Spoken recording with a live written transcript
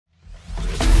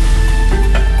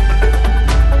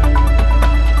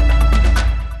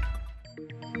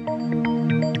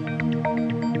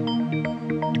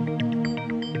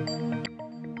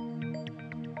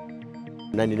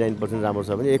99% राम्रो छ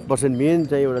भने 1% मेन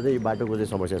चाहिँ एउटा चाहिँ बाटोको चाहिँ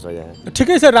समस्या छ यहाँ।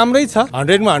 ठिकै छ, राम्रै छ।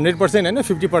 100मा 100% होइन,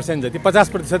 50% जति,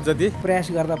 50% जति प्रयास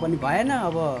गर्दा पनि भएन।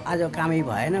 अब आज कामै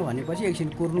भएन भनेपछि एकछिन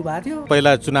कुर्नु भएको थियो।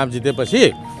 पहिला चुनाव जितेपछि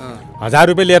 1000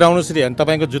 रुपियाँ लिएर आउनुहोस् रे, अनि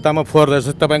तपाईँको जुत्तामा फोहोर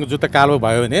रहेछ, तपाईँको जुत्ता कालो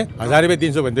भयो भने 1000 रुपियाँ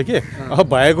दिन्छु भनेदेखि अब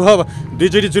भएको 2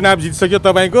 चोटि चुनाव जितिसक्यो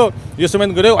तपाईँको, यो समय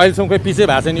गऱ्यो, अहिलेसम्म कोही पछि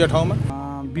भएको छैन यो ठाउँमा।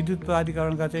 विद्युत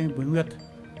प्राधिकरणका चाहिँ भूमिगत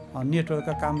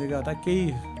नेटवर्कका कामले गर्दा केही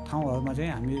ठाउँहरूमा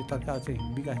चाहिँ हामी तत्काल चाहिँ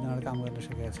विकास गर्न काम गर्न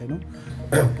सकेका छैनौँ।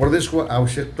 प्रदेशको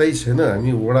आवश्यकतै छैन,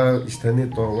 हामी वडा स्थानीय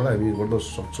तहबाट हामी गर्न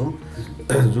सक्छौँ।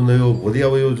 जुन यो भोलि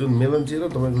अब यो जुन मेलम्ची र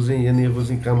तपाईँको चाहिँ यहाँनिरको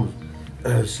चाहिँ काम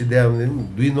सिध्यायो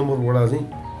भनेदेखि 2 नम्बर वडा चाहिँ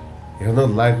हेर्न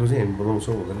लागेको चाहिँ हामी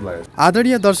बनाउँछौँ भनेर लाग्यो।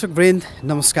 आदरणीय दर्शकवृन्द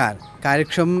नमस्कार,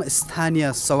 कार्यक्रम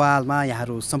स्थानीय सवालमा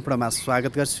यहाँहरू सम्पूर्णमा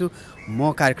स्वागत गर्छु।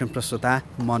 म कार्यक्रम प्रस्तुता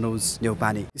मनोज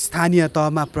न्यौपाने। स्थानीय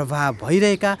तहमा प्रभाव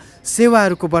भइरहेका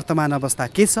सेवाहरूको वर्तमान अवस्था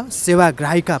के छ,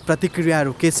 सेवाग्राहीका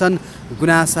प्रतिक्रियाहरू के छन्,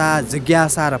 गुनासा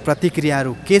जिज्ञासा र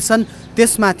प्रतिक्रियाहरू के छन्,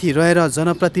 त्यसमाथि रहेर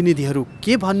जनप्रतिनिधिहरू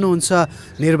के भन्नुहुन्छ,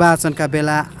 निर्वाचनका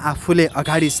बेला आफूले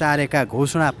अगाडि सारेका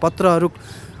घोषणा पत्रहरू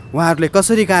उहाँहरूले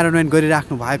कसरी कार्यान्वयन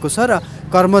गरिराख्नु भएको छ र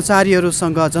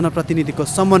कर्मचारीहरूसँग जनप्रतिनिधिको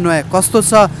समन्वय कस्तो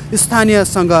छ,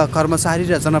 स्थानीयसँग कर्मचारी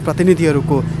र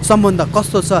जनप्रतिनिधिहरूको सम्बन्ध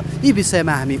कस्तो छ, यी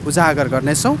विषयमा हामी उजागर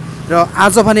गर्नेछौँ। र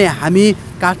आज भने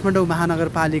हामी काठमाडौँ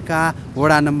महानगरपालिका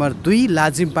वडा नम्बर 2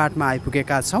 लाजिमपाटमा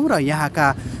आइपुगेका छौँ र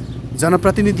यहाँका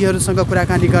जनप्रतिनिधिहरूसँग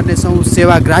कुराकानी गर्नेछौँ,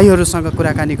 सेवाग्राहीहरूसँग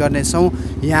कुराकानी गर्नेछौँ।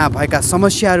 यहाँ भएका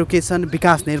समस्याहरू के छन्,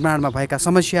 विकास निर्माणमा भएका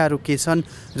समस्याहरू के छन्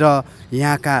र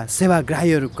यहाँका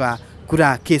सेवाग्राहीहरूका कुरा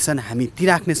के छन्, हामी ती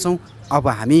राख्नेछौँ। अब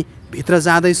हामी भित्र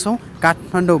जाँदैछौँ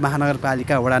काठमाडौँ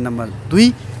महानगरपालिका वडा नम्बर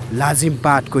 2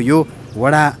 लाजिमपाटको यो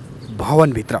वडा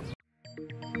भवनभित्र।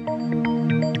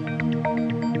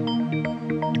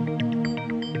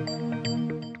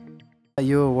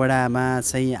 यो वडामा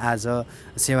चाहिँ आज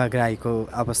सेवाग्राहीको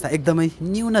अवस्था एकदमै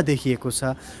न्यून देखिएको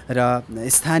छ र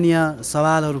स्थानीय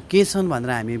सवालहरू के छन् भनेर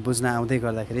हामी बुझ्न आउँदै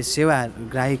गर्दाखेरि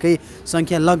सेवाग्राहीकै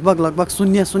सङ्ख्या लगभग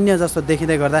 0 जस्तो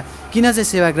देखिँदै गर्दा किन चाहिँ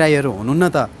सेवाग्राहीहरू हुनुहुन्न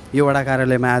त यो वडा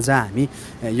कार्यालयमा आज हामी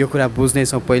यो कुरा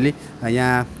बुझ्नेछौँ। पहिले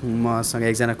यहाँ मसँग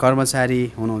एकजना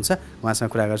कर्मचारी हुनुहुन्छ, उहाँसँग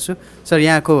कुरा गर्छु। सर,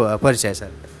 यहाँको परिचय। सर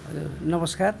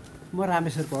नमस्कार, म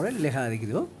रामेश्वर पौडेल,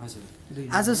 लेखादेखि हो।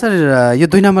 आज सर यो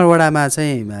 2 नम्बर वडामा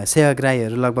चाहिँ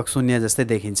सेवाग्राहीहरू लगभग 0 जस्तै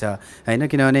देखिन्छ होइन,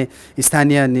 किनभने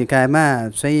स्थानीय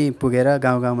निकायमा चाहिँ पुगेर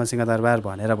गाउँ सिंहदरबार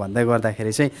भनेर भन्दै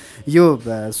गर्दाखेरि चाहिँ यो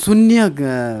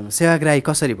 0 सेवाग्राही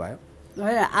कसरी भयो?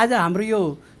 आज हाम्रो यो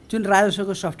जुन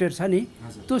राजस्वको सफ्टवेयर छ नि,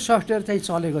 त्यो सफ्टवेयर चाहिँ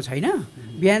चलेको छैन।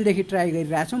 बिहानदेखि ट्राई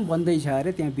गरिरहेछौँ, बन्दैछ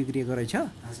अरे, त्यहाँ बिग्रिएको रहेछ।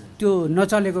 त्यो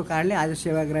नचलेको कारणले आज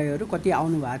सेवाग्राहीहरू कति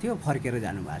आउनु भएको थियो, फर्केर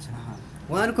जानुभएको छ।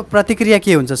 उहाँहरूको प्रतिक्रिया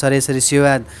के हुन्छ सर? यसरी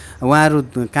सेवा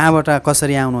उहाँहरू कहाँबाट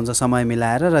कसरी आउनुहुन्छ समय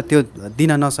मिलाएर र त्यो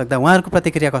दिन नसक्दा उहाँहरूको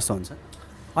प्रतिक्रिया कस्तो हुन्छ?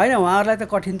 होइन, उहाँहरूलाई त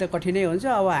कठिनै हुन्छ।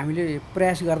 अब हामीले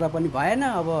प्रयास गर्दा पनि भएन।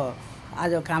 अब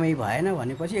आज कामै भएन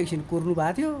भनेपछि एकछिन कुर्नु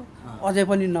भएको थियो, अझै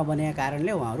पनि नबनेका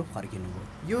कारणले उहाँहरू फर्किनुभयो।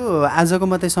 यो आजको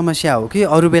मात्रै समस्या हो कि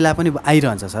अरू बेला पनि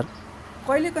आइरहन्छ सर?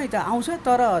 कहिलेकाहीँ त आउँछ,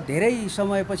 तर धेरै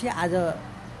समयपछि आज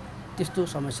त्यस्तो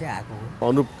समस्या आएको हो।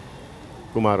 अनुप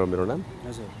कुमार हो मेरो नाम।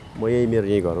 हजुर, म मेरो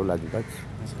यही घर हो लाजिमपाट।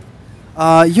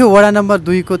 यो वडा नम्बर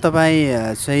 2 को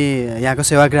तपाईँ चाहिँ यहाँको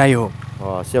सेवाग्राही हो?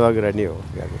 सेवाग्राही नै हो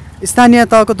यहाँको। स्थानीय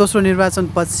तहको दोस्रो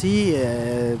निर्वाचनपछि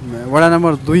वडा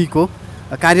नम्बर 2 को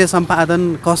कार्य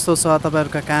सम्पादन कस्तो छ?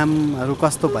 तपाईँहरूका कामहरू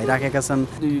कस्तो भइराखेका छन्?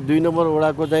 2 नम्बर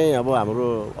वडाको चाहिँ अब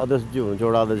हाम्रो अध्यक्षज्यू हुनुहुन्छ,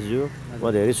 वडा अध्यक्षज्यू,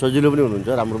 उहाँ धेरै सजिलो पनि हुनुहुन्छ,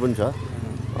 राम्रो पनि छ।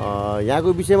 यहाँको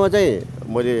विषयमा चाहिँ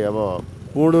मैले अब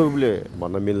पूर्ण रूपले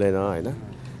भन्न मिल्दैन होइन,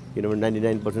 किनभने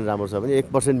 99% राम्रो छ भने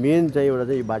 1% मेन चाहिँ एउटा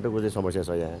चाहिँ बाटोको चाहिँ समस्या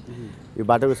छ यहाँ। यो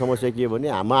बाटोको समस्या के हो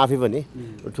भने हामी आफै पनि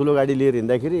ठुलो गाडी लिएर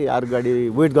हिँड्दाखेरि अर्को गाडी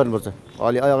वेट गर्नुपर्छ,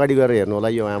 अलि अगाडि गएर हेर्नु होला।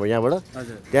 यो यहाँबाट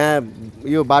त्यहाँ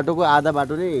यो बाटोको आधा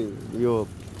बाटो नै यो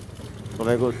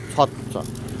तपाईँको छत छ,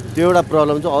 त्यो एउटा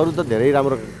प्रब्लम छ। अरू त धेरै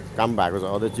राम्रो काम भएको छ,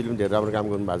 अध्यक्षले पनि धेरै राम्रो काम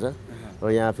गर्नुभएको छ। र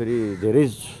यहाँ फेरि धेरै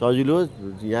सजिलो,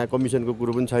 यहाँ कमिसनको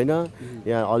कुरो पनि छैन,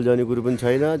 यहाँ अल्झाउने कुरो पनि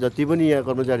छैन। जति पनि यहाँ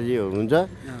कर्मचारी हुनुहुन्छ,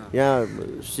 यहाँ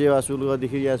सेवा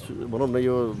शुल्कदेखि यहाँ भनौँ न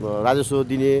यो राजस्व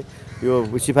दिने, यो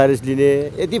सिफारिस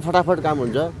लिने, यति फटाफट काम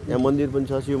हुन्छ। यहाँ मन्दिर पनि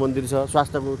छ, शिव मन्दिर छ,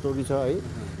 स्वास्थ्यको चौकी छ है,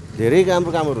 धेरै राम्रो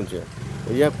कामहरू हुन्छ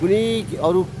यहाँ। कुनै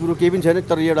अरू कुरो केही पनि छैन,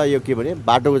 तर एउटा यो के भने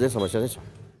बाटोको चाहिँ समस्या चाहिँ छ।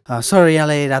 सर,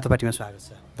 यहाँलाई रातोपाटीमा स्वागत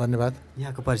छ। धन्यवाद।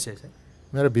 यहाँको परिचय चाहिँ?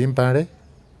 मेरो भीम पाण्डे,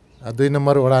 2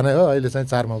 नम्बर वडा नै हो, अहिले चाहिँ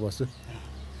 4 मा बस्छु।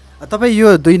 तपाईँ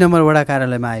यो 2 नम्बर वडा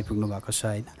कार्यालयमा आइपुग्नु भएको छ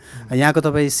होइन, यहाँको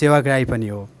तपाईँ सेवाग्राही पनि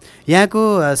हो। यहाँको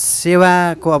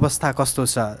सेवाको अवस्था कस्तो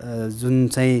छ?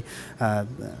 जुन चाहिँ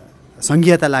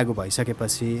सङ्घीयता लागू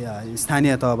भइसकेपछि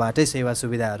स्थानीय तहबाटै सेवा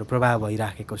सुविधाहरू प्रभाव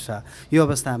भइराखेको छ। यो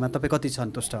अवस्थामा तपाईँ कति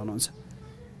सन्तुष्ट हुनुहुन्छ?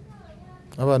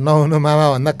 अब नहुनु मामा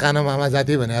भन्दा कानो मामा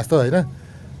जाति भने जस्तो होइन।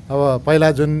 अब पहिला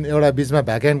जुन एउटा बिचमा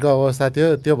भ्याकेन्टको अवस्था थियो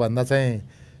त्योभन्दा चाहिँ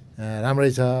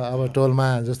राम्रै छ। अब टोलमा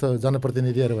जस्तो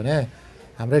जनप्रतिनिधिहरू भने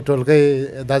हाम्रै टोलकै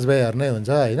दाजुभाइहरू नै हुन्छ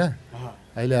होइन।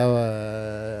 अहिले अब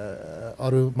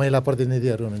अरू महिला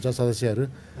प्रतिनिधिहरू हुनुहुन्छ, सदस्यहरू,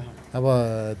 अब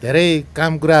धेरै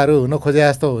काम कुराहरू हुन खोजे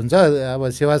जस्तो हुन्छ। अब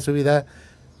सेवा सुविधा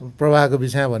प्रवाहको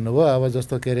विषयमा भन्नुभयो। अब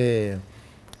जस्तो के अरे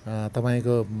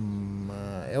तपाईँको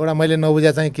एउटा मैले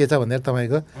नबुझा चाहिँ के छ भन्दाखेरि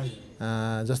तपाईँको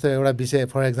जस्तो एउटा विषय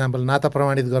फर एक्जाम्पल नाता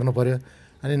प्रमाणित गर्नु पऱ्यो।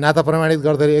 अनि नाता प्रमाणित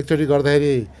गर्दाखेरि एकचोटि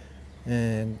गर्दाखेरि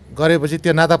गरेपछि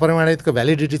त्यो नाता प्रमाणितको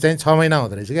भ्यालिडिटी चाहिँ 6 महिना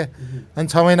हुँदो रहेछ क्या। अनि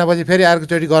 6 महिनापछि फेरि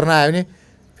अर्कोचोटि गर्न आयो भने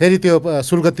फेरि त्यो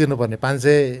शुल्क तिर्नुपर्ने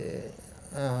 500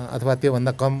 अथवा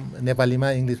त्योभन्दा कम, नेपालीमा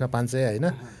इङ्ग्लिसमा 500 होइन।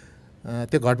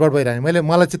 त्यो घटबड भइरह्यो।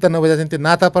 मलाई चित्त नबुझा चाहिँ त्यो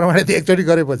नाता प्रमाणित एकचोटि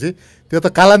गरेपछि त्यो त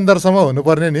कालान्तरसम्म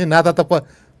हुनुपर्ने नि, नाता त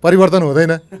परिवर्तन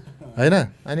हुँदैन होइन।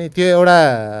 अनि त्यो एउटा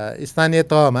स्थानीय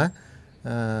तहमा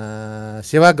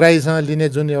सेवाग्राहीसँग लिने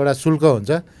जुन एउटा शुल्क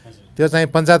हुन्छ त्यो चाहिँ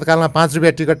पञ्चायतकालमा 5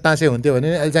 रुपियाँ टिकट टाँसे हुन्थ्यो भने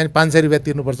अहिले चाहिँ 500 रुपियाँ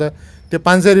तिर्नुपर्छ। त्यो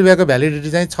 500 रुपियाँको भ्यालिडिटी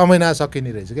चाहिँ 6 महिना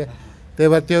सकिने रहेछ क्या। त्यही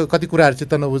भएर त्यो कति कुराहरू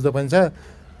चित्त नबुझ्दो पनि छ।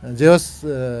 जे होस्,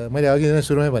 मैले अघि नै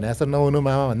सुरुमै भने जस्तो नहुनु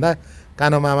मामा भन्दा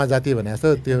कानो मामा जाति भने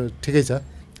जस्तो त्यो ठिकै छ।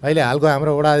 अहिले हालको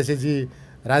हाम्रो वडा अध्यक्षजी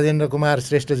राजेन्द्र कुमार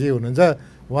श्रेष्ठजी हुनुहुन्छ।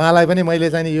 उहाँलाई पनि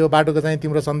मैले चाहिँ यो बाटोको चाहिँ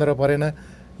तिम्रो सन्दर्भ परेन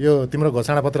यो तिम्रो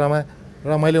घोषणापत्रमा, र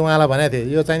मैले उहाँलाई भनेको थिएँ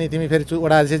यो चाहिँ नि तिमी फेरि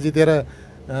वडा अध्यक्ष जितेर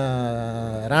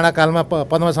राणाकालमा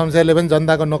पद्म शमशेरले पनि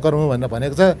जनताको नोकर हुँ भनेर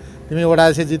भनेको छ। तिमी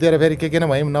वडा अध्यक्ष जितेर फेरि के न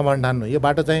भए नभन्ठान्नु, यो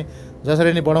बाटो चाहिँ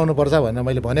जसरी नै बढाउनु पर्छ भनेर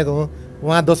मैले भनेको हुँ।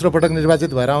 उहाँ दोस्रो पटक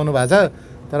निर्वाचित भएर आउनु भएको छ,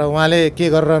 तर उहाँले के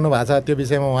गरिरहनु भएको छ त्यो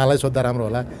विषयमा उहाँलाई सोद्धा राम्रो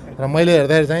होला। र मैले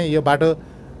हेर्दाखेरि चाहिँ यो बाटो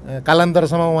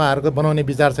कालान्तरसम्म उहाँहरूको बनाउने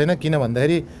विचार छैन। किन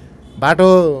भन्दाखेरि बाटो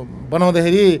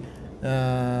बनाउँदाखेरि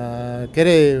के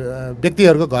अरे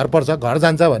व्यक्तिहरूको घर पर्छ, घर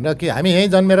जान्छ भनेर कि हामी यहीँ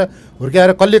जन्मेर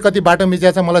हुर्काएर कसले कति बाटो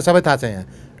मिचिया छ मलाई सबै थाहा छ।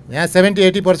 यहाँ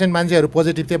 70-80% मान्छेहरू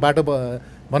पोजिटिभ थिए बाटो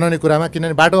बनाउने कुरामा।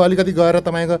 किनभने बाटो अलिकति गएर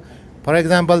तपाईँको फर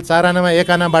एक्जाम्पल 4 आनामा 1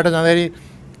 आना बाटो जाँदाखेरि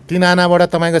 3 आनाबाट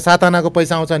तपाईँको 7 आनाको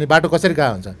पैसा आउँछ। अनि बाटो कसरी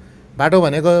कहाँ हुन्छ? बाटो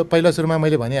भनेको पहिलो सुरुमा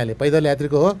मैले भनिहालेँ पैदल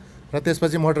यात्रीको हो र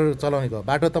त्यसपछि मोटर चलाउनेको हो।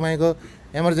 बाटो तपाईँको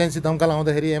इमर्जेन्सी दमकल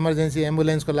आउँदाखेरि इमर्जेन्सी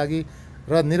एम्बुलेन्सको लागि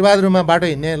र निर्वाध रूपमा बाटो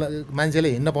हिँड्ने मान्छेले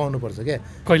हिँड्न पाउनुपर्छ क्या।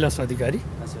 कैलाश अधिकारी,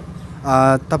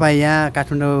 तपाईँ यहाँ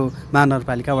काठमाडौँ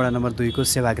महानगरपालिका वडा नम्बर 2 को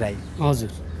सेवाग्राही।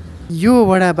 हजुर, यो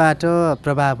वडाबाट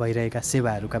प्रभाव भइरहेका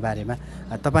सेवाहरूका बारेमा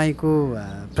तपाईँको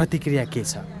प्रतिक्रिया के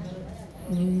छ?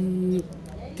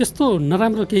 त्यस्तो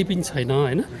नराम्रो केही पनि छैन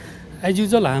होइन। एज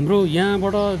युजल हाम्रो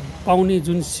यहाँबाट पाउने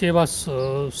जुन सेवा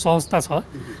सहजता छ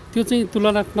त्यो चाहिँ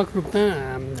तुलनात्मक रूपमा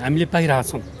हामीले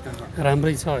पाइरहेछौँ,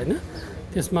 राम्रै छ होइन।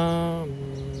 त्यसमा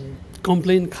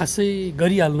कम्प्लेन खासै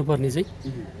गरिहाल्नुपर्ने चाहिँ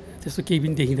त्यस्तो केही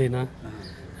पनि देखिँदैन।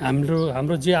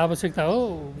 हाम्रो जे आवश्यकता हो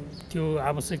त्यो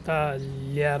आवश्यकता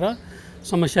ल्याएर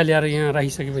समस्या ल्याएर यहाँ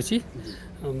राखिसकेपछि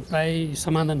प्राय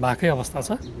समाधान भएकै अवस्था छ।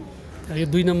 यो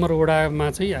 2 नम्बर वडामा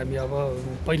चाहिँ हामी अब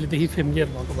पहिलेदेखि फेमिलियर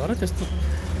भएको भएर त्यस्तो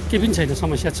केही पनि छैन,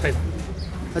 समस्या छैन।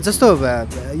 जस्तो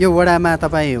यो वडामा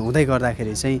तपाईँ हुँदै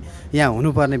गर्दाखेरि चाहिँ यहाँ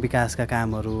हुनुपर्ने विकासका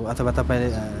कामहरू अथवा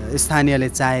तपाईँ स्थानीयले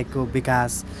चाहेको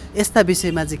विकास यस्ता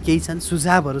विषयमा चाहिँ केही छन्,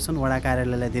 सुझावहरू छन् वडा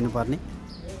कार्यालयलाई दिनुपर्ने?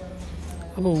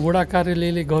 अब वडा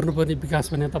कार्यालयले गर्नुपर्ने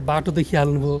विकास भने त बाटो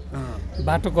देखिहाल्नुभयो,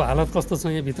 बाटोको हालत कस्तो छ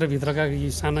यहाँ भित्रका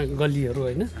यी साना गल्लीहरू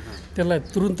होइन, त्यसलाई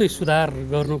तुरुन्तै सुधार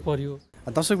गर्नु पर्यो।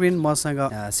 दर्शकवृन्द, मसँग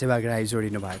सेवाग्राही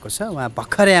जोडिनु भएको छ। उहाँ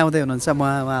भर्खरै आउँदै हुनुहुन्छ, म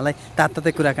उहाँलाई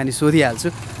तात्तातै कुराकानी सोधिहाल्छु।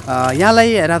 यहाँलाई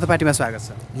रातोपाटीमा स्वागत छ।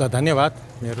 ल धन्यवाद,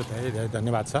 मेरो धेरै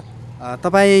धन्यवाद छ।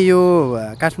 तपाईँ यो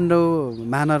काठमाडौँ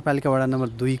महानगरपालिका वडा नम्बर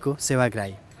 2 को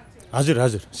सेवाग्राही? हजुर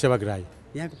हजुर, सेवाग्राही।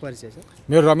 यहाँको परिचय छ?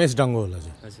 मेरो रमेश डङ्गोल।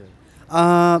 हजुर हजुर।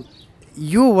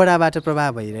 यो वडाबाट प्रभाव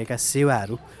भइरहेका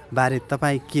सेवाहरू बारे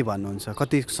तपाईँ के भन्नुहुन्छ?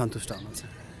 कति सन्तुष्ट हुनुहुन्छ?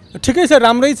 ठिकै छ,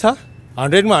 राम्रै छ।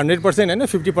 100मा 100% होइन,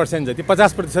 50% जति,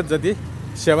 50% जति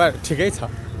सेवा ठिकै छ।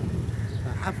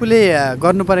 आफूले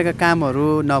गर्नु परेका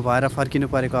कामहरू नभएर फर्किनु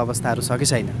परेको अवस्थाहरू छ कि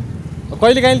छैन?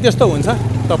 कहिलेकाहीँ त्यस्तो हुन्छ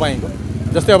तपाईँको।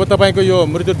 जस्तै अब तपाईँको यो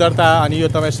मृत्यु दर्ता अनि यो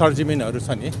तपाईँ सरजिमिनहरू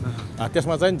छ नि,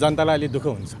 त्यसमा चाहिँ जनतालाई अलि दुःख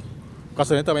हुन्छ।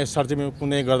 कसरी तपाईँ सरजिमिन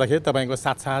कुनै गर्दाखेरि तपाईँको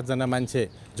 7-7 जना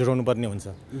मान्छे जोडाउनु पर्ने हुन्छ।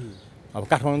 अब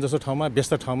काठमाडौँ जस्तो ठाउँमा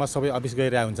व्यस्त ठाउँमा सबै अफिस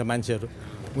गइरहेको हुन्छ मान्छेहरू,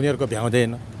 उनीहरूको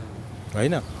भ्याउँदैन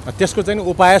होइन। त्यसको चाहिँ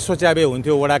उपाय सोचे भए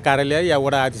हुन्थ्यो वडा कार्यालय या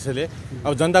वडा अध्यक्षले।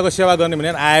 अब जनताको सेवा गर्ने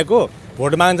भनेर आएको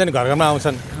भोट माग्न चाहिँ घर घरमा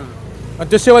आउँछन्, अनि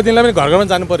त्यो सेवा दिनलाई पनि घर घरमा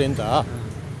जानु पऱ्यो नि त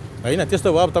होइन।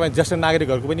 त्यस्तो भयो। अब तपाईँ ज्येष्ठ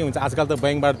नागरिकहरूको पनि हुन्छ, आजकल त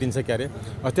ब्याङ्कबाट दिन्छ के अरे,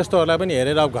 त्यस्तोहरूलाई पनि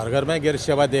हेरेर अब घर घरमै गएर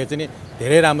सेवा दिए चाहिँ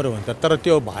धेरै राम्रो हुन्छ, तर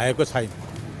त्यो भएको छैन।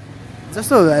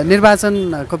 जस्तो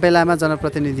निर्वाचनको बेलामा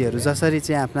जनप्रतिनिधिहरू जसरी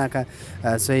चाहिँ आफ्ना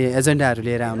चाहिँ एजेन्डाहरू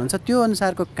लिएर आउनुहुन्छ त्यो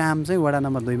अनुसारको काम चाहिँ वडा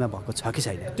नम्बर 2 मा भएको छ कि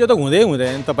छैन? त्यो त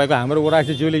हुँदैन तपाईँको हाम्रो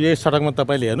वडाध्यक्षज्यूले यही सडकमा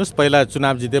तपाईँले हेर्नुहोस् पहिला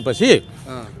चुनाव जितेपछि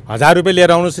 1000 रुपियाँ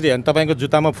लिएर आउनुहोस् रे अनि तपाईँको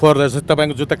जुत्तामा फोहोर रहेछ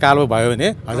तपाईँको जुत्ता कालो भयो भने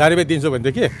 1000 रुपियाँ दिन्छु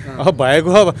भनेदेखि अब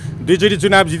भएको अब 2 चोटि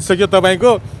चुनाव जितिसक्यो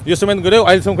तपाईँको यो समेत गऱ्यो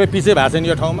अहिलेसम्म कोही पछि भएको छैन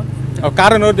यो ठाउँमा। अब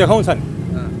कारणहरू देखाउँछन्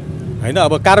होइन,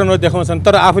 अब कारणहरू देखाउँछन्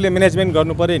तर आफूले म्यानेजमेन्ट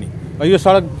गर्नु पऱ्यो नि। यो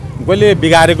सडक कसले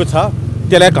बिगारेको छ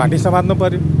त्यसलाई घाँटी समात्नु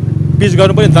पऱ्यो, पिच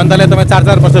गर्नु पऱ्यो। जनतालाई तपाईँ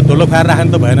 4-4 वर्ष धुलो खुवाएर राख्नु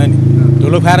त भएन नि,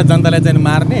 धुलो खुवाएर जनतालाई चाहिँ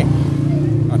मार्ने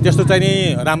त्यस्तो चाहिँ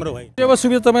नि राम्रो भयो। सेवा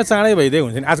सुविधा तपाईँ चाँडै भइदिए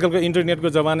हुन्छ नि। आजकलको इन्टरनेटको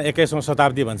जमाना 21औं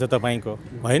शताब्दी भन्छ तपाईँको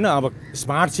होइन। अब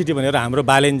स्मार्ट सिटी भनेर हाम्रो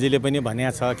बालेनजीले पनि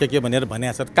भनेको छ के भनेर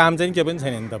भनेको छ, काम चाहिँ के पनि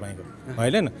छैन नि तपाईँको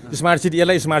होइन। स्मार्ट सिटी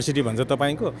यसलाई स्मार्ट सिटी भन्छ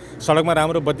तपाईँको। सडकमा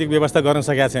राम्रो बत्तीको व्यवस्था गर्न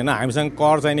सकेको छैन, हामीसँग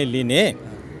कर चाहिँ नि लिने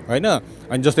होइन।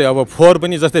 अनि जस्तै अब फोहोर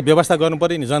पनि जस्तै व्यवस्था गर्नु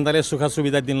पऱ्यो नि, जनताले सुख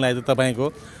सुविधा दिनलाई त तपाईँको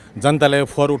जनतालाई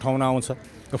फोहोर उठाउन आउँछ,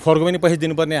 फोहोरको पनि पैसा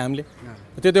दिनुपर्ने हामीले।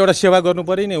 त्यो त एउटा सेवा गर्नु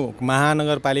पऱ्यो नि।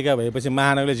 महानगरपालिका भएपछि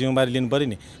महानगरले जिम्मेवारी लिनु पऱ्यो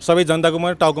नि। सबै जनताको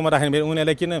मात्रै टाउकोमा राख्ने भए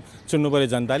उनीहरूलाई किन चुन्नु पऱ्यो,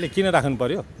 जनताले किन राख्नु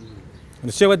पऱ्यो?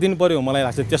 सेवा दिनु पऱ्यो मलाई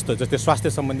लाग्छ। त्यस्तो जस्तै स्वास्थ्य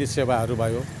सम्बन्धी सेवाहरू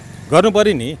भयो गर्नु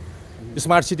पऱ्यो नि।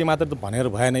 स्मार्ट सिटी मात्र त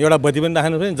भनेर भएन, एउटा बत्ती पनि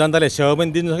राख्नु पऱ्यो, जनताले सेवा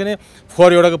पनि दिनु सक्ने,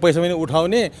 फोहोर एउटाको पैसा पनि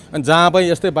उठाउने, अनि जहाँ पनि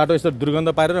यस्तै बाटो यस्तो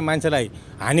दुर्गन्ध पारेर मान्छेलाई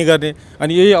हानि गर्ने।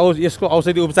 अनि यही यसको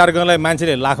औषधि उपचार गर्नलाई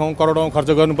मान्छेले लाखौँ करोडौँ खर्च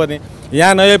गर्नुपर्ने,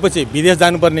 यहाँ नआएपछि विदेश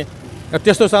जानुपर्ने।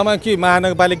 त्यस्तो समय कि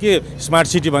महानगरपालिका स्मार्ट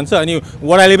सिटी भन्छ अनि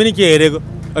वडाले पनि के हेरेको।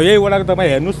 अब यही वडाको तपाईँ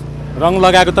हेर्नुहोस्, रङ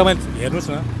लगाएको तपाईँ हेर्नुहोस्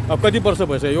न, अब कति वर्ष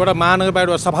भइसक्यो। एउटा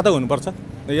महानगरपालिका सफा त हुनुपर्छ,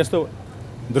 यस्तो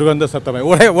दुर्गन्ध छ। तपाईँ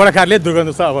वडा कार्यालय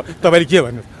दुर्गन्ध छ, अब तपाईँले के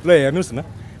भन्नुहोस्, ल हेर्नुहोस् न।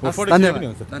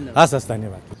 हस् हस्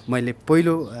धन्यवाद। मैले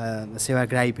पहिलो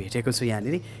सेवाग्राही भेटेको छु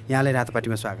यहाँनिर। यहाँलाई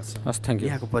रातोपाटीमा स्वागत छ। हस् थ्याङ्क यू।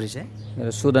 यहाँको परिचय?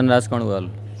 मेरो सुदन राज कणुवाल,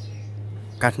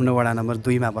 काठमाडौँ वडा नम्बर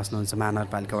 2 मा बस्नुहुन्छ,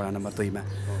 महानगरपालिका वडा नम्बर 2 मा।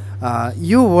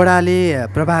 यो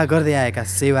वडाले प्रवाह गर्दै आएका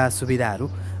सेवा सुविधाहरू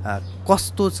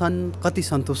कस्तो छन्, कति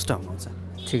सन्तुष्ट हुनुहुन्छ?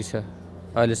 ठिक छ,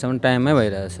 अहिलेसम्म टाइममै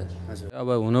भइरहेछ। अब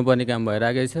हुनुपर्ने काम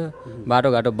भइरहेकै छ,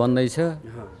 बाटोघाटो बन्दैछ।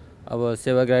 अब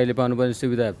सेवाग्राहीले पाउनुपर्ने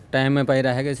सुविधा टाइममै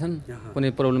पाइरहेकै छन्, कुनै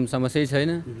प्रब्लम समस्यै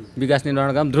छैन। विकास निर्माण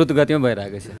काम द्रुत गतिमा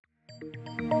भइरहेकै छ।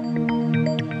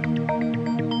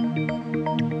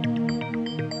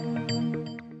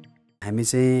 हामी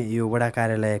चाहिँ यो वडा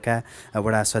कार्यालयका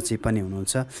वडा सचिव पनि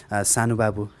हुनुहुन्छ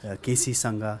सानुबाबु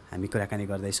केसीसँग हामी कुराकानी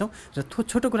गर्दैछौँ र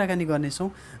छोटो कुराकानी गर्नेछौँ।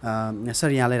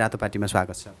 सर यहाँलाई रातोपाटीमा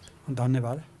स्वागत छ।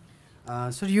 धन्यवाद।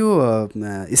 सर यो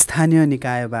स्थानीय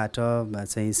निकायबाट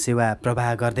चाहिँ सेवा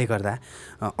प्रवाह गर्दै गर्दा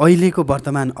अहिलेको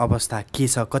वर्तमान अवस्था के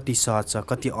छ, कति सहज छ,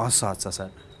 कति असहज छ सर?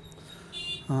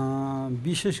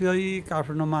 विशेष गरी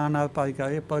काठमाडौँ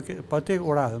महानगरपालिकाले प्रत्येक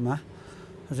वडाहरूमा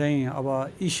चाहिँ अब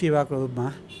ई सेवाको रूपमा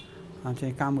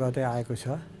चाहिँ काम गर्दै आएको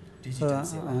छ।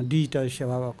 डिजिटल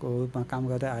सेवाको रूपमा काम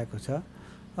गर्दै आएको छ।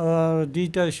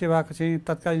 डिजिटल सेवाको चाहिँ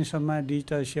तत्कालीन समयमा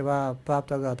डिजिटल सेवा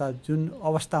प्राप्त गर्दा जुन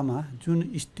अवस्थामा जुन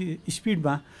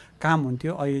स्पिडमा काम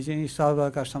हुन्थ्यो, अहिले चाहिँ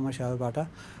सर्भरका समस्याहरूबाट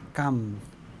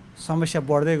समस्या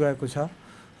बढ्दै गएको छ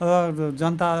र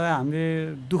जनतालाई हामीले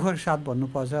दुःखको साथ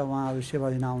भन्नुपर्छ, उहाँहरू सेवा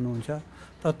दिन आउनुहुन्छ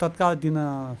तर तत्काल दिन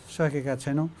सकेका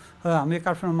छैनौँ। र हामीले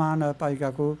काठमाडौँ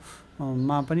महानगरपालिकाको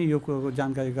मा पनि यो कुरोको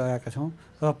जानकारी गराएका छौँ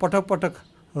र पटक पटक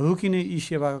रुकिने यी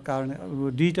सेवाको कारणले,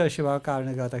 डिजिटल सेवाको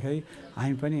कारणले गर्दाखेरि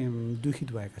हामी पनि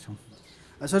दुखित भएका छौँ।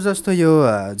 सर जस्तो यो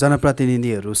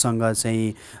जनप्रतिनिधिहरूसँग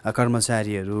चाहिँ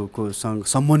कर्मचारीहरूको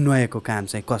समन्वयको काम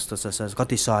चाहिँ कस्तो छ सर?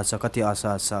 कति सहज छ, कति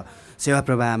असहज छ? सेवा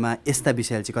प्रवाहमा यस्ता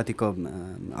विषयले चाहिँ कतिको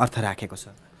अर्थ राखेको छ?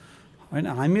 होइन,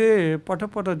 हामीले पटक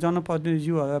पटक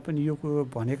जनप्रतिनिधिज्यूहरूलाई पनि यो कुरो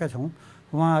भनेका छौँ।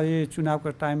 उहाँहरूले चुनावको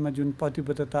टाइममा जुन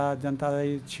प्रतिबद्धता,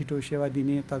 जनतालाई छिटो सेवा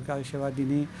दिने, तत्काल सेवा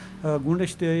दिने,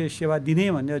 गुणस्तरीय सेवा दिने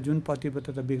भनेर जुन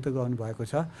प्रतिबद्धता व्यक्त गर्नुभएको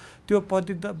छ, त्यो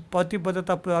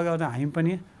प्रतिबद्धता पुरा गर्न हामी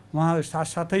पनि उहाँहरू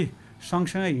साथसाथै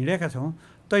सँगसँगै हिँडेका छौँ।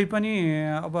 तैपनि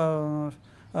अब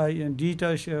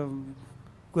डिजिटल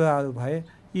कुराहरू भए,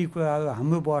 यी कुराहरू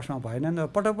हाम्रो बसमा भएनन् र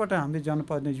पटक पटक हामीले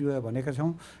जनप्रतिनिधिज्यूलाई भनेका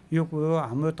छौँ यो कुरो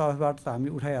हाम्रो तर्फबाट त हामी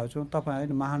उठाइहाल्छौँ,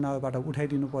 तपाईँहरूले महानगरबाट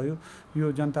उठाइदिनु पऱ्यो,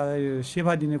 यो जनतालाई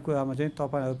सेवा दिने कुरामा चाहिँ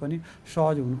तपाईँहरू पनि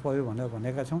सहज हुनु पऱ्यो भनेर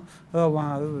भनेका छौँ र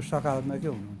उहाँहरू सकारात्मकै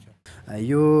हुनुहुन्छ।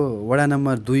 यो वडा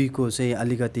नम्बर 2 को चाहिँ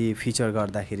अलिकति फिचर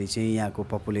गर्दाखेरि चाहिँ यहाँको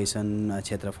पपुलेसन,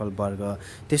 क्षेत्रफल, वर्ग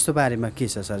त्यस्तो बारेमा के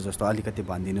छ सर? जस्तो अलिकति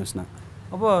भनिदिनुहोस् न।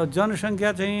 अब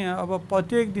जनसङ्ख्या चाहिँ अब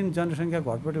प्रत्येक दिन जनसङ्ख्या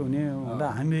घटबढ हुने हुँदा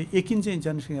हामीले एकिन चाहिँ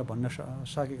जनसङ्ख्या भन्न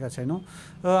सकेका छैनौँ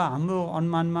र हाम्रो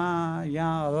अनुमानमा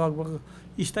यहाँ लगभग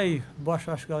स्थायी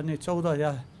बसोबास गर्ने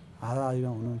 14,000 हाराहारीमा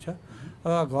हुनुहुन्छ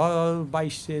र घरहरू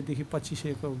 2200 देखि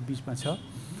 2500 को बिचमा छ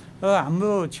र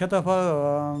हाम्रो क्षेत्रफल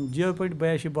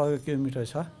 0.82 वर्ग किलोमिटर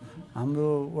छ हाम्रो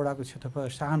वडाको क्षेत्रफल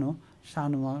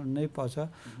सानोमा नै पर्छ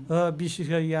र विशेष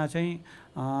गरी यहाँ चाहिँ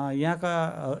यहाँका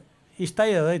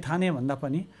स्थायी रैथाने भन्दा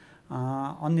पनि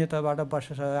अन्यताबाट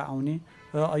बसेर आउने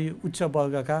र अहिले उच्च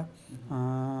वर्गका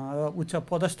र उच्च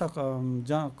पदस्थ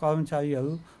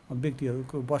कर्मचारीहरू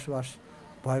व्यक्तिहरूको बसोबास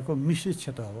भएको मिश्रित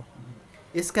क्षेत्र हो।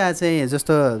 यसका चाहिँ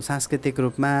जस्तो सांस्कृतिक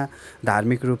रूपमा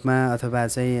धार्मिक रूपमा अथवा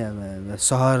चाहिँ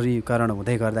सहरीकरण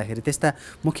हुँदै गर्दाखेरि त्यस्ता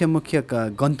मुख्य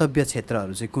गन्तव्य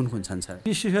क्षेत्रहरू चाहिँ कुन कुन छन् सर?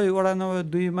 विशेष गरी वडा नम्बर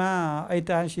 2मा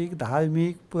ऐतिहासिक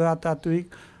धार्मिक पुरातात्विक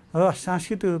र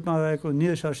सांस्कृतिक रूपमा रहेको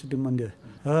नील सरस्वती मन्दिर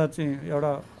र चाहिँ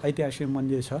एउटा ऐतिहासिक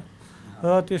मन्दिर छ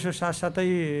र त्यसको साथसाथै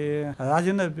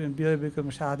राजेन्द्र वीर विक्रम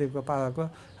शाहदेवको पालाको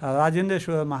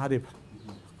राजेन्द्रेश्वर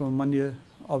महादेवको मन्दिर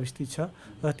अवस्थित छ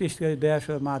र त्यसै गरी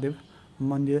दयाश्वर महादेव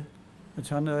मन्दिर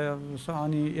छन्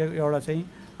अनि एउटा चाहिँ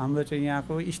हाम्रो चाहिँ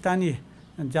यहाँको स्थानीय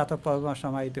जातक पर्वमा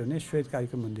समाहित हुने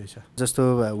श्वेतकालीको मन्दिर छ।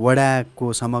 जस्तो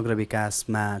वडाको समग्र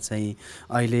विकासमा चाहिँ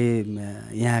अहिले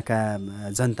यहाँका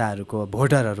जनताहरूको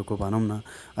भोटरहरूको भनौँ न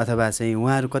अथवा चाहिँ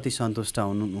उहाँहरू कति सन्तुष्ट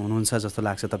हुनुहुन्छ जस्तो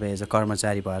लाग्छ तपाईँ एज अ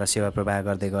कर्मचारी भएर सेवा प्रवाह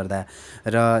गर्दै गर्दा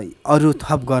र अरू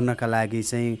थप गर्नका लागि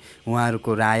चाहिँ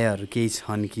उहाँहरूको रायहरू केही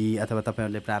छन् कि अथवा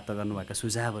तपाईँहरूले प्राप्त गर्नुभएका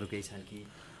सुझावहरू केही छन् कि?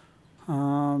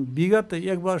 विगत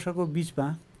 1 वर्षको बिचमा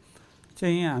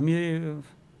चाहिँ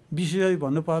हामीले विशेष गरी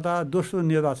भन्नुपर्दा दोस्रो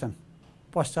निर्वाचन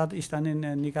पश्चात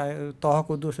स्थानीय निकाय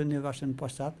तहको दोस्रो निर्वाचन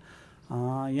पश्चात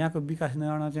यहाँको विकास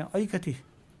निर्माण चाहिँ अलिकति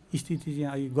स्थिति चाहिँ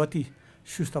अलिक गति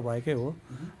सुस्त भएकै हो।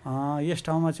 यस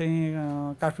ठाउँमा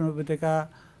चाहिँ काठमाडौँ उपत्यका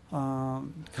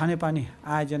खानेपानी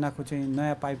आयोजनाको चाहिँ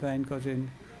नयाँ पाइपलाइनको चाहिँ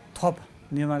थप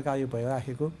निर्माण कार्य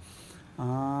भइराखेको,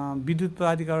 विद्युत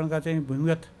प्राधिकरणका चाहिँ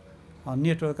भूमिगत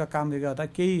नेटवर्कका कामले गर्दा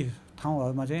केही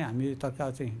ठाउँहरूमा चाहिँ हामी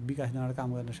तत्काल चाहिँ विकास निर्माण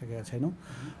काम गर्न सकेका छैनौँ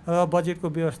र बजेटको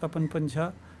व्यवस्थापन पनि छ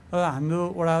र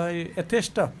हाम्रो वडालाई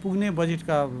यथेष्ट पुग्ने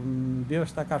बजेटका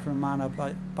व्यवस्था काठमाडौँ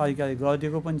महानगरपालिकाले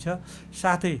गरिदिएको पनि छ।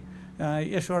 साथै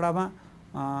यस वडामा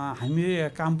हामीले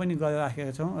काम पनि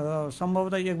गरिराखेका छौँ र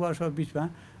सम्भवतः 1 वर्षको बिचमा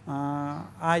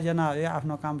आयोजनाहरूले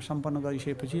आफ्नो काम सम्पन्न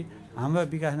गरिसकेपछि हाम्रा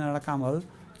विकास निर्माण कामहरू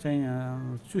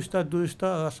चाहिँ चुस्त दुरुस्त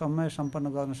र समय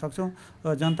सम्पन्न गर्न सक्छौँ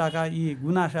र जनताका यी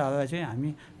गुनासाहरूलाई चाहिँ हामी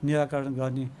निराकरण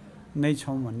गर्ने नै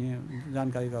छौँ भन्ने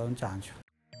जानकारी गराउन चाहन्छु।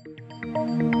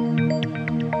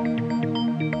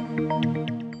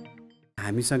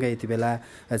 हामीसँग यति बेला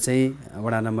चाहिँ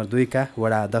वडा नम्बर 2 का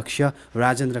वडा अध्यक्ष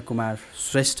राजेन्द्र कुमार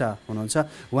श्रेष्ठ हुनुहुन्छ।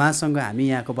 उहाँसँग हामी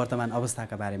यहाँको वर्तमान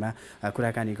अवस्थाका बारेमा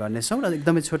कुराकानी गर्नेछौँ र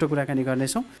एकदमै छोटो कुराकानी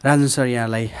गर्नेछौँ। राजेन्द्र सर,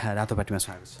 यहाँलाई रातोपाटीमा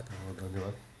स्वागत छ।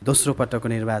 धन्यवाद। दोस्रो पटकको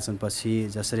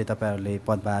निर्वाचनपछि जसरी तपाईँहरूले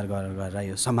पदभार गरेर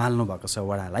यो सम्हाल्नु भएको छ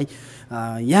वडालाई,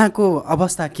 यहाँको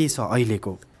अवस्था के छ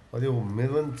अहिलेको? अहिले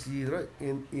मेलन्ची र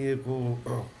एनएको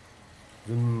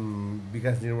जुन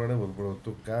विकास निर्माण भन्नुपर्छ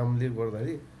त्यो कामले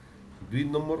गर्दाखेरि 2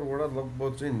 नम्बर वडा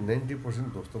लगभग चाहिँ 90%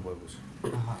 ध्वस्त भएको छ।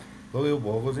 अब यो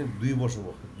भएको चाहिँ 2 वर्ष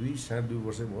भयो, 2.5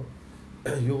 वर्ष भयो।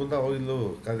 योभन्दा अघिल्लो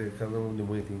कार्यकालमा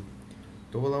मै थिएँ,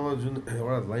 त्यो बेलामा जुन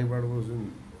एउटा लाइनबाटको जुन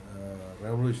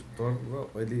राम्रो स्तर र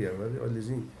अहिले हेर्दाखेरि अहिले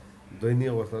चाहिँ दयनीय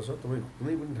अवस्था छ। तपाईँ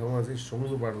कुनै पनि ठाउँमा चाहिँ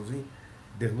समुद्र बाटो चाहिँ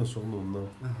देख्न सक्नुहुन्न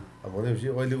भनेपछि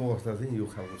अहिलेको अवस्था चाहिँ यो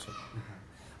खालको छ।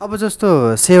 अब जस्तो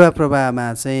सेवा प्रवाहमा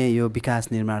चाहिँ यो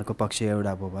विकास निर्माणको पक्ष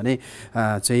एउटा भयो भने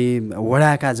चाहिँ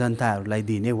वडाका जनताहरूलाई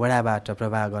दिने वडाबाट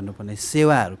प्रवाह गर्नुपर्ने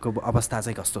सेवाहरूको अवस्था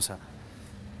चाहिँ कस्तो छ?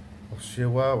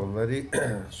 सेवा भन्दाखेरि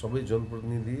सबै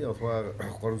जनप्रतिनिधि अथवा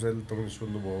कर्मचारीले तपाईँले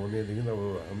सोध्नुभयो भनेदेखि अब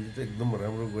हामीले चाहिँ एकदम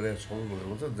राम्रो गरेका छौँ भनेर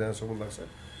भन्छ। जहाँसम्म लाग्छ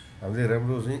हामीले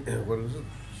राम्रो चाहिँ गरेको छ।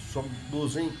 सक्दो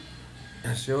चाहिँ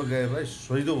सेवाग्राहीलाई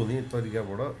सजिलो हुने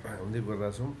तरिकाबाट हामीले गरिरहेका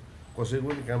छौँ। कसैको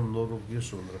पनि काम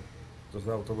नरोकियोस् भनेर।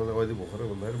 जस्तो अब तपाईँलाई अहिले भर्खरै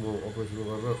भन्दाखेरि म अपरेसन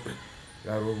गरेर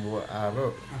गाह्रो म आएर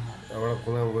एउटा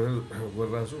खोलामा गएर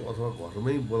गरिरहेको छु अथवा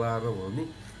घरमै बोलाएर भयो भने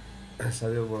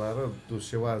साथीहरू बोलाएर त्यो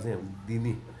सेवा चाहिँ हामी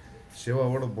दिने,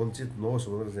 सेवाबाट वञ्चित नहोस्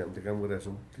भनेर चाहिँ हामीले काम गरिरहेका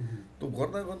छौँ। त्यो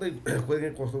गर्दा गर्दै कहिले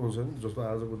काहीँ कस्तो हुन्छ भने जस्तो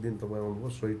आजको दिन तपाईँ आउनुभयो,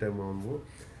 सही टाइममा आउनुभयो।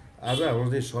 आज हाम्रो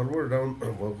चाहिँ सर्भर डाउन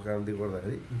भएको कारणले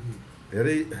गर्दाखेरि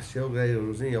धेरै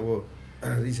सेवाग्राहीहरू चाहिँ अब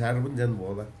रिसाएर पनि जानुभयो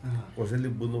होला, कसैले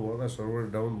बुझ्नुभयो होला। सर्भर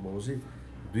डाउन भएपछि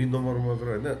 2 नम्बर मात्र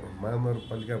होइन,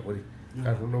 महानगरपालिकाभरि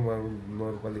काठमाडौँ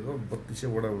महानगरपालिका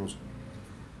 3200 वडा आउँछ।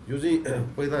 यो चाहिँ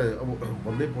पहिला अब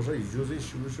भन्नै पर्छ, हिजो चाहिँ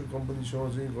सुरु कम्पनीसँग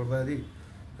चाहिँ गर्दाखेरि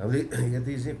हामीले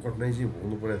यति चाहिँ कठिनाइ चाहिँ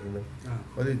भोग्नु परेको थिएन।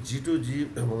 अहिले G2G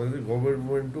भन्दाखेरि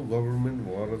गभर्मेन्ट टु गभर्मेन्ट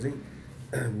भएर चाहिँ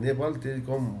नेपाल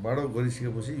टेलिकमबाट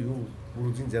गरिसकेपछि यो कुरो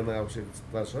चाहिँ जान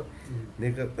आवश्यकता छ।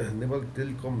 नेपाल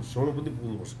टेलिकमसँग पनि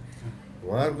पुग्नुपर्छ।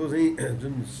 उहाँहरूको चाहिँ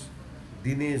जुन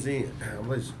दिने चाहिँ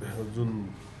हामीलाई जुन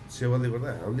सेवाले गर्दा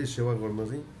हामीले सेवा गर्न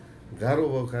चाहिँ गाह्रो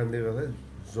भएको कारणले गर्दा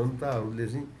जनताहरूले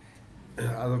चाहिँ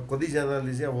आज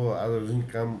कतिजनाले चाहिँ अब आज जुन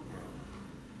काम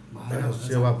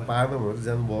सेवा पाएन भनेर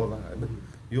जानुभयो होला होइन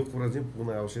यो कुरा चाहिँ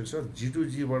पुनः आवश्यक छ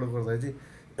G2Gबाट गर्दाखेरि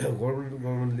चाहिँ गभर्मेन्ट टु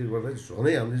गभर्मेन्टले गर्दा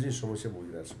झनै हामीले चाहिँ समस्या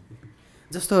भोगिरहेको छौँ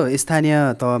जस्तो स्थानीय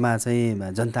तहमा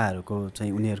चाहिँ जनताहरूको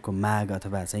चाहिँ उनीहरूको माग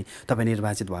अथवा चाहिँ तपाईँ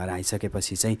निर्वाचित भएर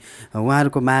आइसकेपछि चाहिँ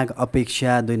उहाँहरूको माग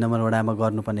अपेक्षा 2 नम्बर वडामा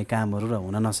गर्नुपर्ने कामहरू र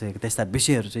हुन नसकेको त्यस्ता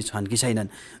विषयहरू चाहिँ छन् कि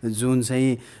छैनन् जुन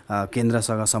चाहिँ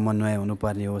केन्द्रसँग समन्वय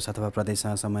हुनुपर्ने होस् अथवा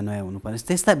प्रदेशसँग समन्वय हुनुपर्ने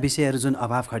त्यस्ता विषयहरू जुन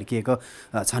अभाव खड्किएको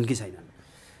छन् कि छैनन्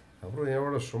हाम्रो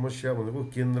यहाँबाट समस्या भनेको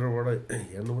केन्द्रबाट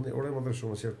हेर्नु भने एउटै मात्रै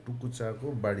समस्या टुकुचाको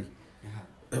बाढी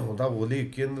हुँदा भोलि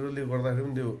केन्द्रले गर्दाखेरि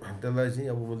पनि त्यसलाई चाहिँ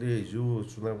अब मैले हिजो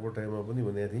चुनावको टाइममा पनि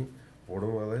भनेको थिएँ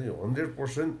भोटमा गर्दाखेरि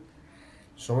 100%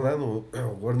 समाधान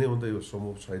गर्ने हो त यो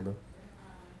सम्भव छैन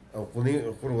अब कुनै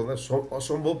कुरो भन्दा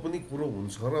असम्भव पनि कुरो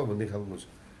हुन्छ र भन्ने खालको छ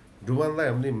डुबानलाई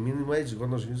हामीले मिनिमाइज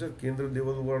गर्न सकिन्छ केन्द्र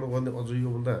लेभलबाट गर्ने अझ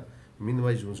योभन्दा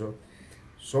मिनिमाइज हुन्छ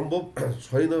सम्भव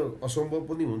छैन असम्भव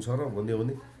पनि हुन्छ र भन्यो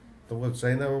भने तपाईँको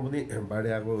चाइनामा पनि बाढी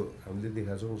आएको हामीले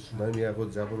देखाएको छौँ सुनामी आएको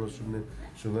जापानमा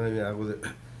सुनामी आएको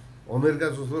अमेरिका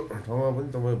जस्तो ठाउँमा पनि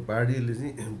तपाईँ बाढीले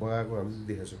चाहिँ बगाएको हामीले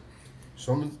देखाएको छौँ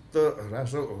संयुक्त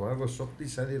राष्ट्र उहाँको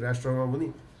शक्तिशाली राष्ट्रमा पनि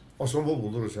असम्भव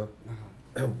हुँदो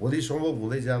रहेछ भोलि सम्भव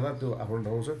हुँदै जाँदा त्यो आफ्नो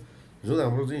ठाउँ छ जुन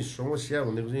हाम्रो चाहिँ समस्या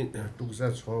भनेको चाहिँ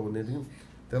टुक्सा छ भनेदेखि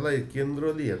त्यसलाई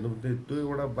केन्द्रले हेर्नु त्यो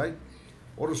एउटा बाहेक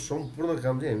अरू सम्पूर्ण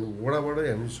काम चाहिँ हामी वडाबाटै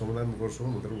हामी समाधान गर्छौँ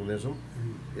भनेर भनेका छौँ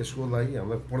यसको लागि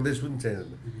हामीलाई प्रदेश पनि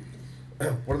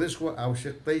चाहिँदैन प्रदेशको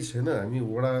आवश्यकतै छैन हामी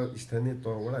वडा स्थानीय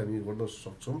तहबाट हामी गर्न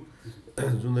सक्छौँ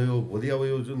जुन यो भोलि अब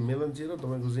यो जुन मेलम्ची र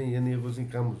तपाईँको चाहिँ यहाँनिरको चाहिँ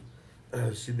काम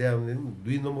सिद्ध्यायो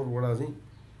भनेदेखि 2 नम्बर वडा चाहिँ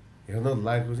हेर्न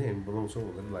लागेको चाहिँ हामी बनाउँछौँ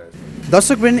भनेर लागेको छ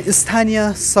दर्शकवृन्द स्थानीय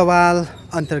सवाल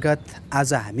अन्तर्गत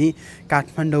आज हामी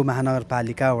काठमाडौँ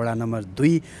महानगरपालिका वडा नम्बर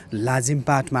 2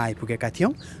 लाजिमपाटमा आइपुगेका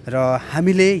थियौँ र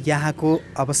हामीले यहाँको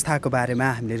अवस्थाको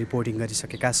बारेमा हामीले रिपोर्टिङ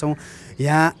गरिसकेका छौँ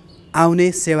यहाँ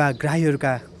आउने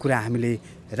सेवाग्राहीहरूका कुरा हामीले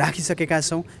राखिसकेका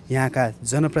छौँ यहाँका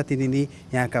जनप्रतिनिधि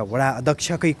यहाँका वडा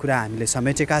अध्यक्षकै कुरा हामीले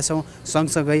समेटेका छौँ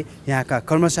सँगसँगै यहाँका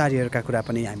कर्मचारीहरूका कुरा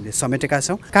पनि हामीले समेटेका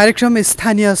छौँ कार्यक्रम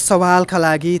स्थानीय सवालका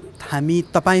लागि हामी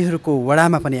तपाईँहरूको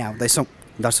वडामा पनि आउँदैछौँ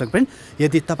दर्शकवृन्द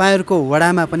यदि तपाईँहरूको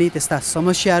वडामा पनि त्यस्ता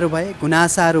समस्याहरू भए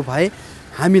गुनासाहरू भए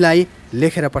हामीलाई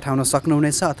लेखेर पठाउन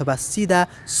सक्नुहुनेछ अथवा सिधा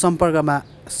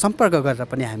सम्पर्क गरेर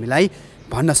पनि हामीलाई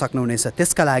भन्न सक्नुहुनेछ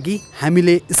त्यसका लागि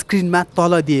हामीले स्क्रिनमा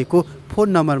तल दिएको फोन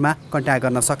नम्बरमा कन्ट्याक्ट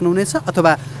गर्न सक्नुहुनेछ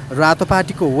अथवा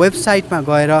रातोपाटीको वेबसाइटमा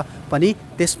गएर पनि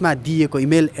त्यसमा दिएको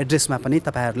इमेल एड्रेसमा पनि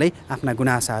तपाईँहरूले आफ्ना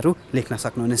गुनासाहरू लेख्न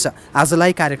सक्नुहुनेछ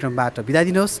आजलाई कार्यक्रमबाट बिदा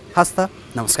दिनुहोस् हस्त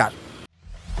नमस्कार